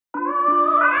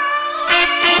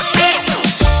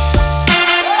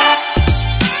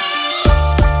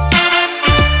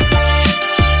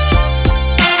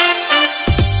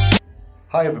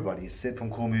Sid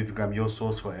from Cool Moviegram, your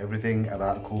source for everything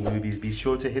about cool movies. Be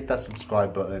sure to hit that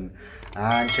subscribe button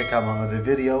and check out my other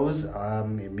videos.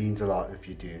 It means a lot if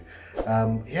you do.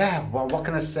 Yeah, well, what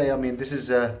can I say? I mean, this is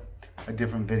a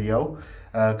different video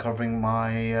covering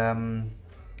my...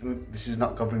 this is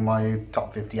not covering my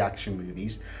top 50 action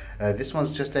movies. This one's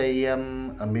just a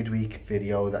midweek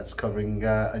video that's covering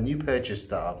a new purchase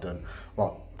that I've done.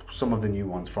 Well, some of the new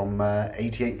ones from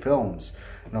 88 Films.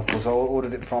 And of course I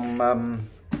ordered it from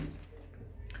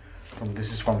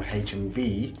this is from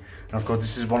HMV. And of course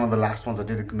this is one of the last ones I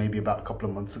did maybe about a couple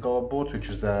of months ago I bought, which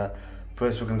was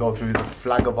first we're going to go through The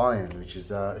Flag of Iron, which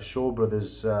is a Shaw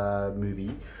Brothers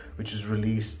movie, which was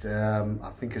released,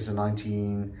 I think it's a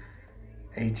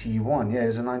 1981, yeah,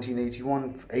 it's a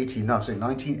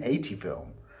 1980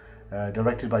 film,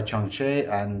 directed by Chung Che,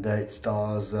 and it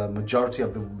stars a majority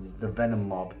of the Venom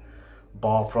mob,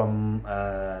 bar from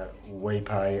Wei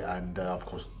Pai, and of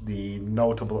course the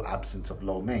notable absence of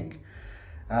Lo Ming.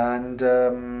 And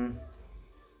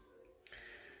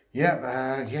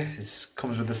this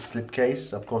comes with a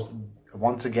slipcase, of course.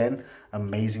 Once again,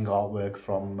 amazing artwork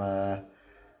from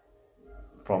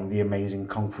the amazing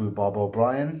Kung Fu Bob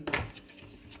O'Brien,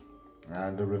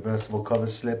 and a reversible cover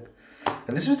slip.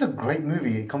 And this was a great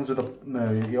movie. It comes with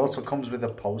it also comes with a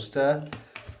poster.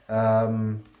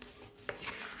 You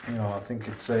know, I think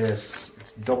it's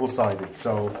double-sided.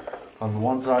 So on the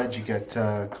one side you get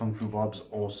Kung Fu Bob's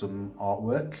awesome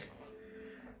artwork,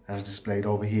 as displayed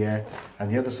over here,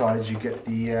 and the other side you get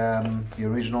the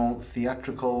original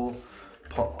theatrical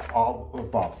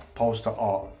poster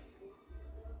art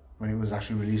when it was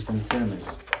actually released in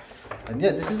cinemas. And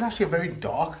yeah, this is actually a very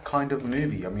dark kind of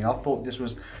movie. I mean, I thought this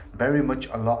was very much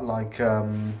a lot like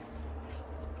again,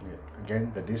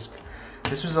 the disc.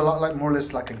 This was a lot like, more or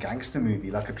less like a gangster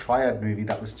movie, like a triad movie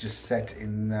that was just set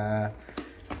in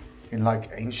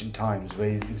like ancient times,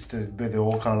 where they're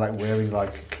all kind of like wearing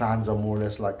like clans, are more or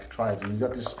less like triads. And you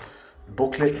got this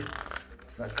booklet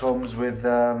that comes with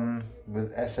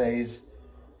essays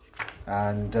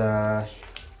and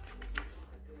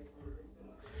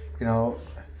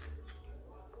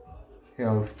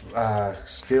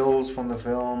stills from the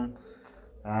film,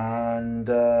 and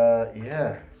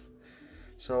yeah,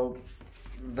 so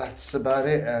that's about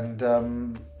it. And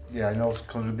yeah, it also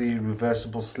comes with the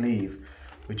reversible sleeve,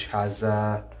 which has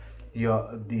the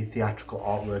theatrical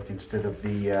artwork instead of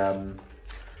the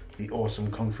awesome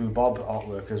Kung Fu Bob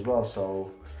artwork as well.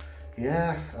 So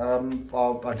yeah,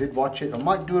 I did watch it. I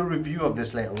might do a review of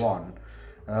this later on,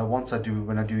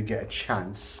 when I do get a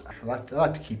chance. I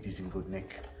like to keep these in good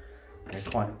nick. They're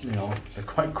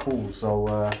quite cool. So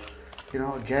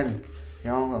again,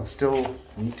 I still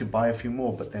need to buy a few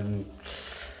more, but then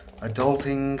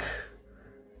adulting,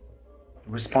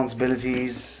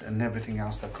 responsibilities, and everything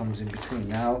else that comes in between.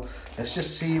 Now let's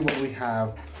just see what we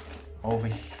have over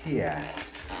here.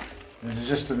 This is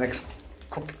just the next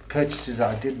couple of purchases that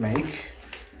I did make,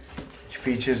 which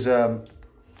features they're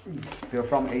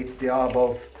from they are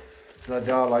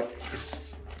like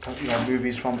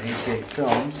movies from 88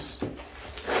 Films.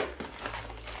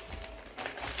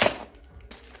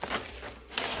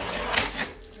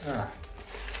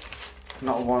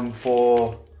 Not one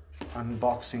for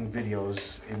unboxing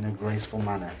videos in a graceful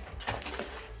manner.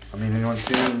 I mean, anyone's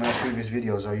seen my previous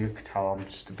videos, or you could tell I'm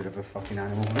just a bit of a fucking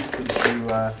animal when it comes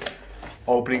to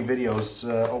opening videos,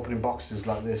 opening boxes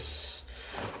like this.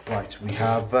 Right, we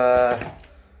have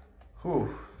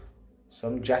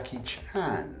some Jackie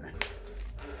Chan.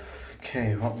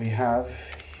 Okay, what we have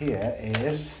here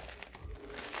is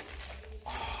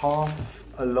half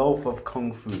a loaf of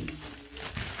Kung Fu.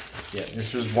 Yeah,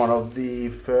 this was one of the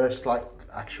first like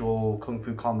actual Kung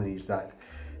Fu comedies that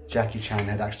Jackie Chan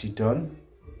had actually done,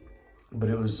 but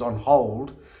it was on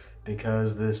hold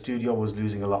because the studio was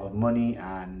losing a lot of money,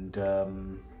 and it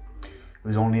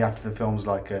was only after the films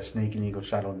like Snake and Eagle,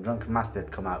 Shadow and Drunken Master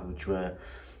had come out, which were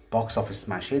box office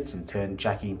smash hits and turned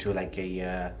Jackie into like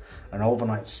an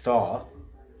overnight star.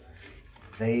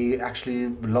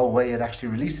 Lo Wei had actually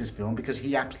released this film because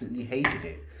he absolutely hated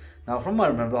it. Now, from what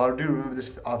I do remember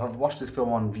this. I've watched this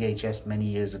film on VHS many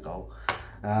years ago,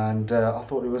 and I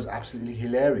thought it was absolutely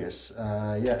hilarious.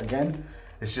 Yeah, again,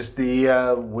 it's just the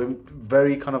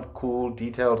very kind of cool,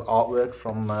 detailed artwork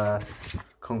from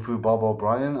Kung Fu Bob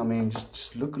O'Brien. I mean,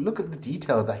 just look at the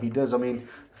detail that he does. I mean,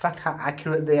 the fact how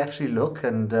accurate they actually look,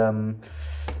 and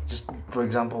just for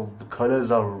example, the colors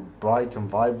are bright and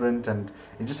vibrant, and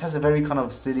it just has a very kind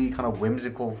of silly, kind of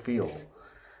whimsical feel.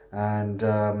 And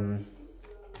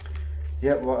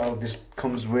yeah, well, this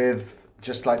comes with,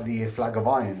 just like the Flag of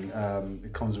Iron,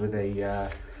 it comes with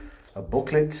a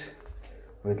booklet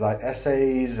with like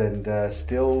essays and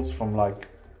stills from like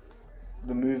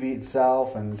the movie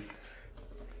itself and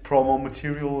promo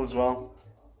material as well.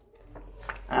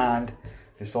 And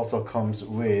this also comes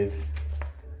with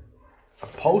a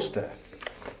poster.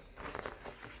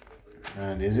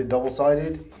 And is it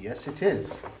double-sided? Yes, it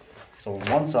is. So on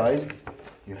one side,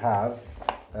 you have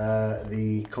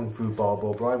the Kung Fu Bob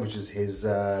O'Brien, which is his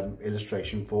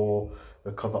illustration for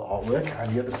the cover artwork.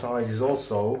 And the other side is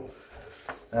also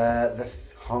the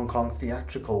Hong Kong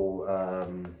theatrical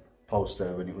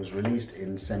poster when it was released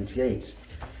in '78.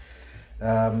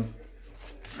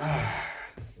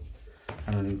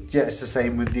 And yeah, it's the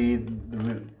same with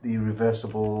the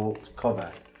reversible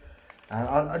cover. And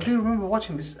I do remember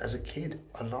watching this as a kid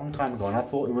a long time ago, and I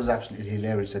thought it was absolutely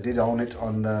hilarious. I did own it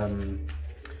on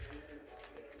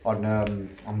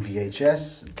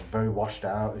VHS, very washed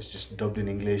out. It's just dubbed in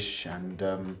English, and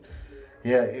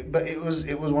yeah, but it was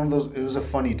one of those. It was a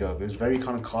funny dub. It was very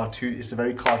kind of cartoon. It's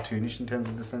very cartoonish in terms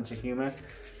of the sense of humor,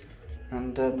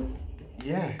 and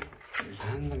yeah.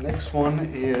 And the next one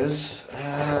is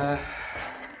oh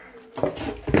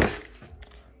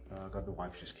God, the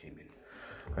wife just came in.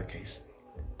 Okay,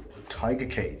 Tiger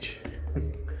Cage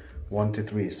 1 to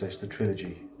 3, so it's the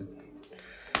trilogy.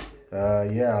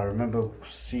 Yeah, I remember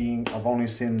seeing. I've only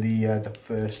seen the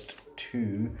first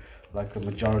two, like the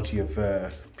majority of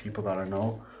people that I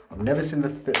know. I've never seen the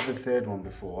third one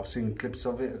before. I've seen clips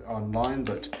of it online,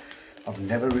 but I've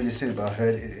never really seen it. But I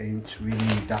heard it ain't really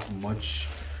that much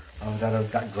of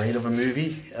that great of a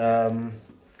movie.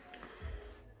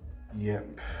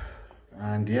 Yep,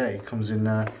 and yeah, it comes in.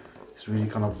 It's really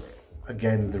kind of,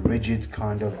 again, the rigid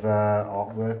kind of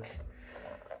artwork,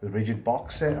 the rigid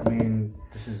box set. I mean,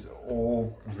 this is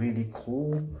all really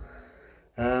cool.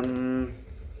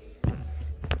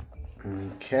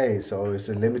 Okay, so it's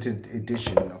a limited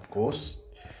edition, of course.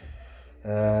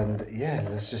 And yeah,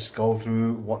 let's just go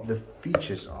through what the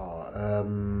features are.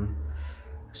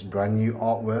 It's brand new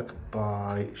artwork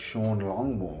by Sean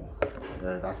Longmore.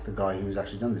 That's the guy who's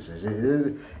actually done this.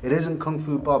 It isn't Kung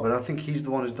Fu Bob, but I think he's the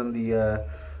one who's done the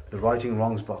Righting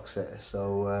Wrongs box set.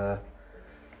 So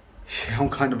yeah, I'm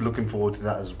kind of looking forward to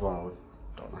that as well.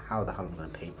 Don't know how the hell I'm going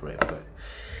to pay for it, but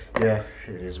yeah,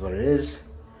 it is what it is.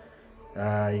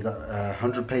 You got a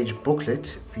 100-page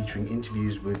booklet featuring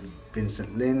interviews with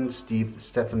Vincent Lin,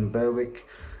 Stephen Berwick,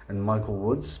 and Michael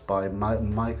Woods by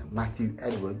Matthew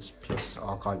Edwards, plus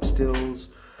archive stills,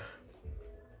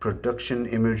 production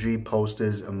imagery,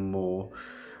 posters, and more.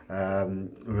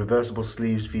 Reversible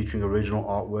sleeves featuring original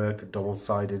artwork,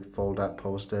 double-sided fold-out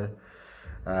poster.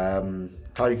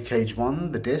 Tiger Cage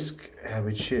 1, the disc,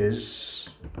 which is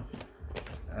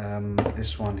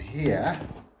this one here.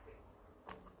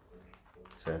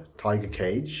 So Tiger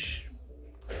Cage.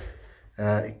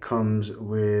 It comes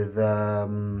with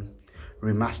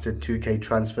remastered 2K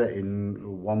transfer in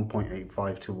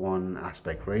 1.85 to 1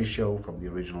 aspect ratio from the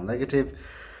original negative.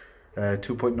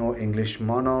 2.0 English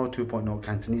mono, 2.0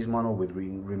 Cantonese mono with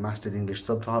remastered English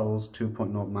subtitles,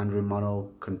 2.0 Mandarin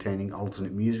mono containing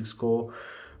alternate music score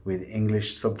with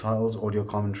English subtitles, audio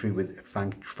commentary with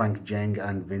Frank Zheng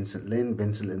and Vincent Lin,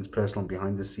 Vincent Lin's personal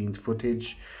behind-the-scenes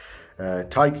footage,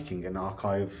 Tiger King, an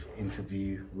archive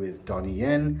interview with Donnie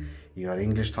Yen. You got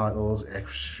English titles,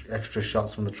 extra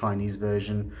shots from the Chinese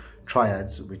version,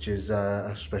 Triads, which is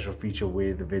a special feature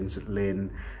with Vincent Lin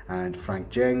and Frank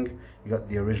Zheng. You got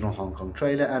the original Hong Kong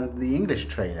trailer and the English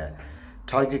trailer.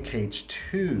 Tiger Cage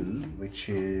 2, which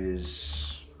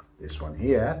is this one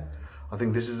here. I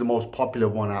think this is the most popular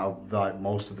one out of like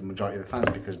most of the majority of the fans,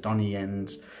 because Donnie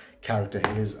Yen's character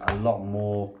is a lot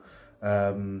more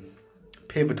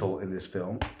pivotal in this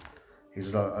film.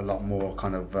 He's a lot more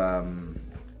kind of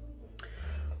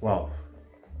well,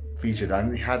 featured,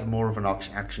 and it has more of an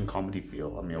action comedy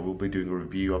feel. I mean, we'll be doing a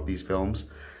review of these films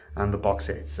and the box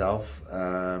set itself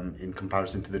in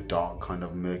comparison to the dark kind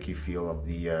of murky feel of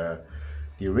the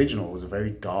original. It was a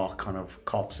very dark kind of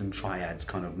cops and triads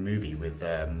kind of movie with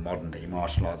modern day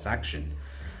martial arts action,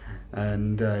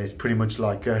 and it's pretty much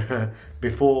like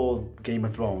before Game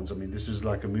of Thrones. I mean, this was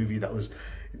like a movie that was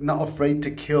not afraid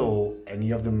to kill any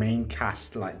of the main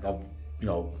cast, like of, you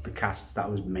know, the cast that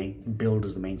was billed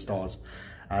as the main stars,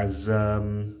 as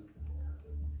within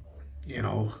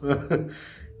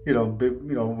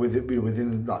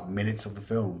like minutes of the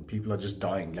film, people are just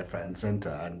dying left, right, and center,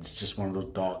 and it's just one of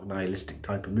those dark, nihilistic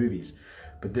type of movies.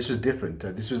 But this was different.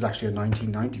 This was actually a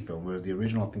 1990 film, whereas the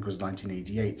original I think was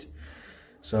 1988.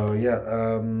 So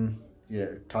yeah,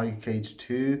 Tiger Cage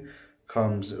 2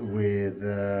 comes with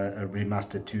a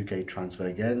remastered 2K transfer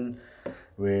again.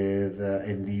 with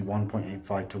in the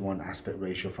 1.85 to 1 aspect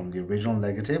ratio from the original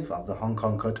negative of the Hong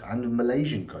Kong cut and the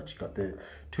Malaysian cut. You got the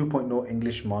 2.0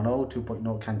 English mono,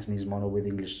 2.0 Cantonese mono with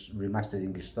English remastered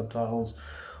English subtitles,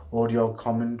 audio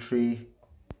commentary.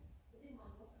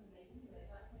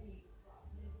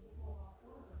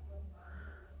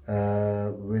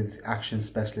 With action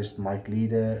specialist Mike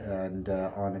Leader and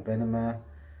Arne Benema.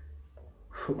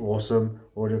 Awesome.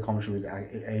 Audio commentary with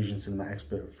Asian cinema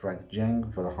expert Frank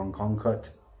Zheng for the Hong Kong cut.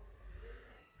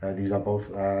 These are both.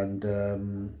 And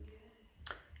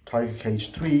Tiger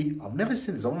Cage 3, I've never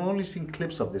seen this. I've only seen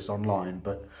clips of this online,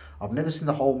 but I've never seen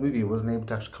the whole movie. I wasn't able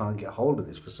to actually kind of get hold of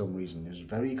this for some reason. It was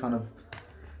very kind of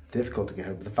difficult to get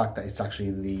hold of the fact that it's actually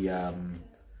in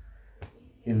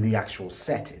the actual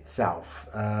set itself.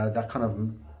 That kind of,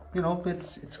 you know,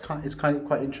 it's kind of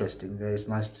quite interesting. It's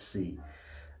nice to see.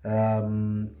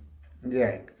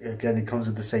 Yeah, again, it comes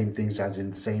with the same things as in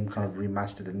the same kind of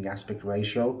remastered in the aspect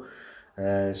ratio.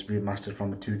 It's remastered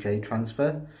from a 2K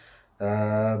transfer.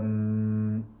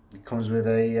 It comes with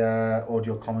a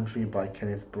audio commentary by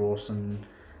Kenneth Brawson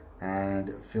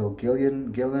and Phil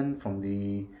Gillen from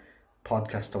the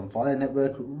Podcast on Fire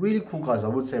Network. Really cool guys. I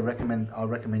would say I'll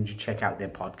recommend you check out their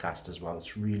podcast as well.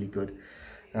 It's really good.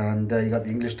 And you got the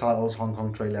English titles, Hong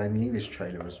Kong trailer, and the English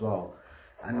trailer as well.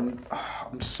 And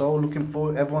I'm so looking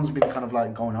forward. Everyone's been kind of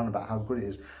like going on about how good it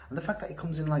is, and the fact that it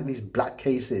comes in like these black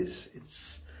cases,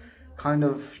 it's kind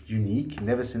of unique.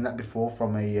 Never seen that before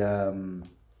from a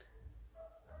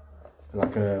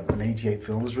like an 88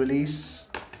 Films release.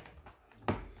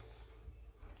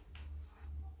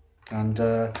 And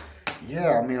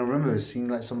yeah, I mean, I remember seeing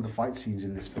like some of the fight scenes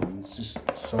in this film. It's just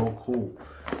so cool.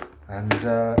 And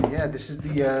yeah, this is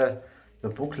the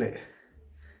booklet.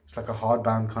 It's like a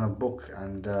hardbound kind of book,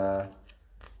 and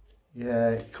yeah,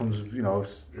 it comes, you know,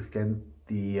 again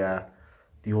the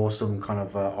awesome kind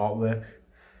of artwork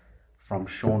from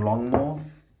Sean Longmore.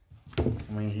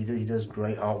 I mean, he does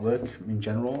great artwork in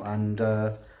general, and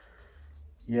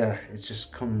yeah, it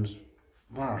just comes,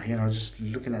 wow, you know, just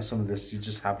looking at some of this, you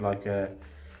just have like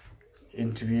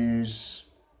interviews,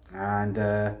 and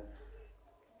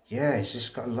yeah, it's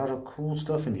just got a lot of cool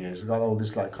stuff in here. It's got all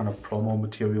this like kind of promo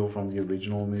material from the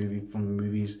original movie, from the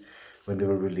movies when they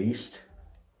were released.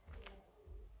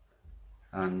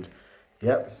 And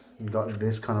yep, you got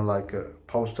this kind of like a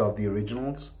poster of the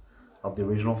originals, of the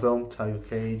original film, Tiger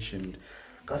Cage. And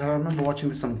God, I remember watching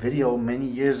this on video many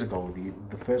years ago.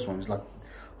 The first one was like,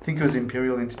 I think it was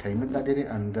Imperial Entertainment that did it,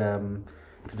 and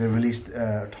because they released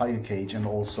Tiger Cage, and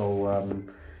also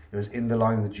it was In the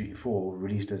Line of Duty 4,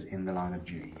 released as In the Line of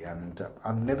Duty, and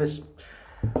I've never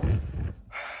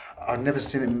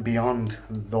seen it beyond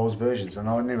those versions. And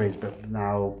anyways, but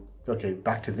now, okay,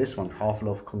 back to this one, Half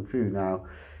Love Kung Fu. Now,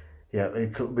 yeah,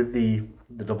 with the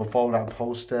double fold out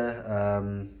poster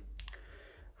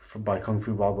by Kung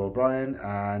Fu Bob O'Brien,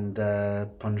 and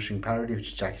Punishing Parody, which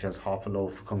is Jackie Chan's Half a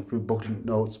Loaf Kung Fu, booklet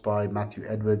notes by Matthew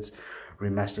Edwards,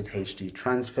 remastered HD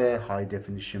transfer, high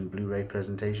definition Blu-ray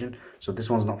presentation. So this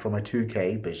one's not from a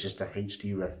 2K, but it's just a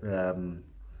HD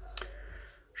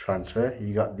transfer.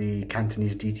 You got the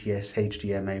Cantonese DTS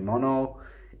HDMA mono,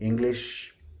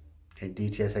 English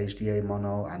DTS HDA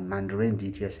mono, and Mandarin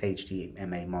DTS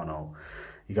HDMA mono.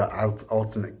 You got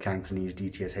alternate Cantonese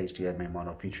DTS HDMA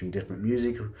mono featuring different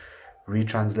music,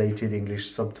 retranslated English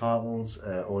subtitles,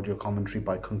 audio commentary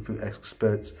by Kung Fu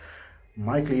experts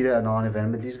Mike Leader and Arne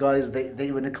Benema. These guys,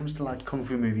 they when it comes to like Kung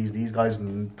Fu movies, these guys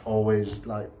always,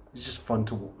 like, it's just fun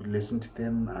to listen to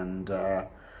them, and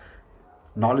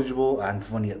knowledgeable and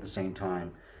funny at the same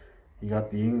time. You got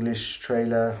the English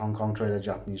trailer, Hong Kong trailer,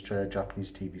 Japanese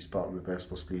TV spot,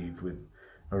 reversible sleeve with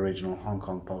original Hong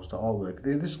Kong poster artwork.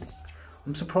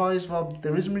 I'm surprised, well,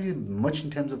 there isn't really much in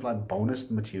terms of like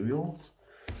bonus materials.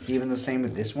 Even the same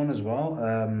with this one as well.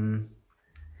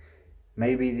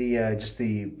 Maybe the just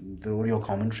the audio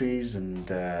commentaries and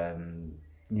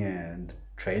yeah, and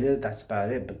trailers, that's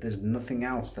about it. But there's nothing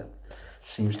else that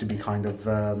seems to be kind of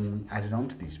added on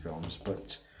to these films.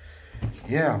 But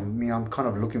yeah, I mean, I'm kind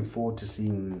of looking forward to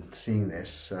seeing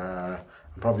this. I'm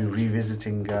probably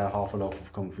revisiting Half a Loaf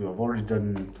of Kung Fu. I've already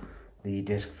done the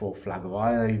disc for Flag of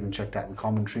Iron. I even checked out the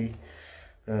commentaries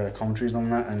on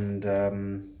that, and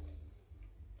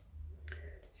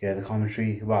yeah, the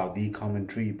commentary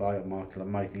by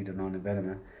Mike Leader and Arne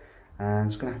Benema. And I'm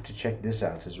just gonna have to check this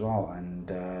out as well. And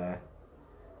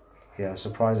yeah, I'm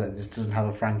surprised that this doesn't have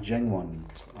a Frank Zheng one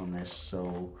on this.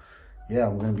 So yeah,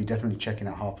 I'm gonna be definitely checking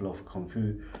out Half a Loaf of Kung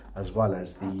Fu, as well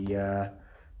as the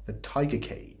Tiger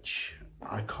Cage.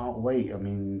 I can't wait. I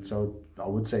mean, so I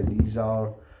would say these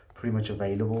are pretty much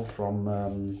available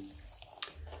from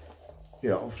you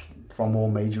know, from all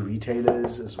major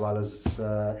retailers, as well as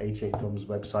 88 Films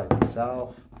website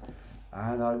itself.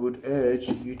 And I would urge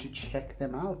you to check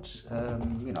them out.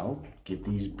 You know, give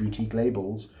these boutique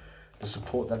labels the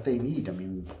support that they need. I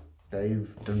mean,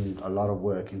 they've done a lot of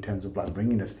work in terms of like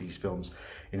bringing us these films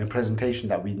in a presentation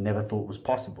that we never thought was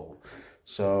possible.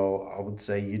 So I would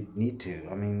say you need to.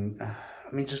 I mean,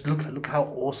 just look how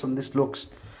awesome this looks.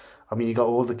 I mean, you got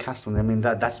all the cast on there. I mean,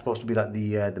 that's supposed to be like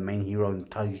the main hero in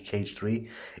Tiger Cage 3.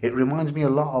 It reminds me a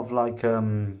lot of like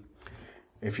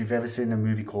if you've ever seen a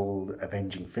movie called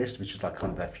Avenging Fist, which is like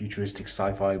kind of a futuristic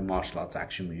sci-fi martial arts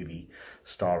action movie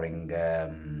starring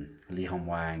Lee Hong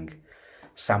Wang,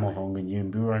 Sammo Hung, and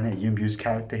Yuen Bu. And Yuen Bu's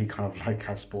character, he kind of like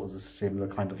has sports a similar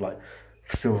kind of like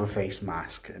silver face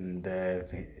mask, and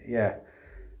yeah,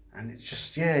 and it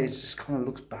just kind of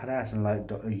looks badass. And like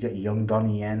you get young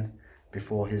Donnie Yen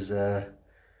before his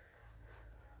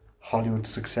Hollywood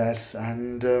success,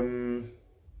 and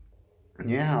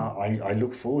yeah, I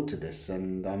look forward to this,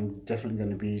 and I'm definitely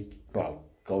going to be, well,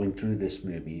 going through these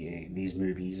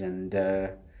movies, and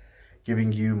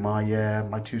giving you my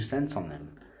my 2 cents on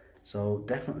them. So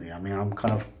definitely, I mean, I'm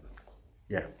kind of,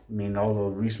 yeah, I mean, although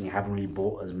recently I haven't really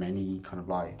bought as many kind of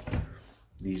like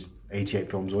these 88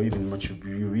 films or even much of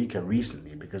Eureka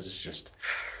recently, because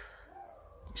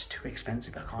it's too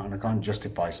expensive. I can't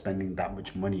justify spending that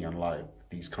much money on like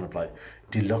these kind of like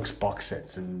deluxe box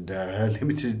sets and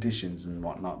limited editions and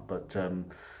whatnot. But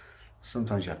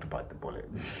sometimes you have to bite the bullet.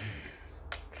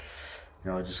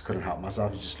 You know, I just couldn't help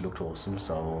myself. It just looked awesome.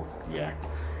 So yeah.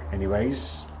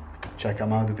 Anyways, check out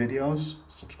my other videos,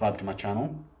 subscribe to my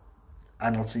channel,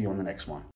 and I'll see you on the next one.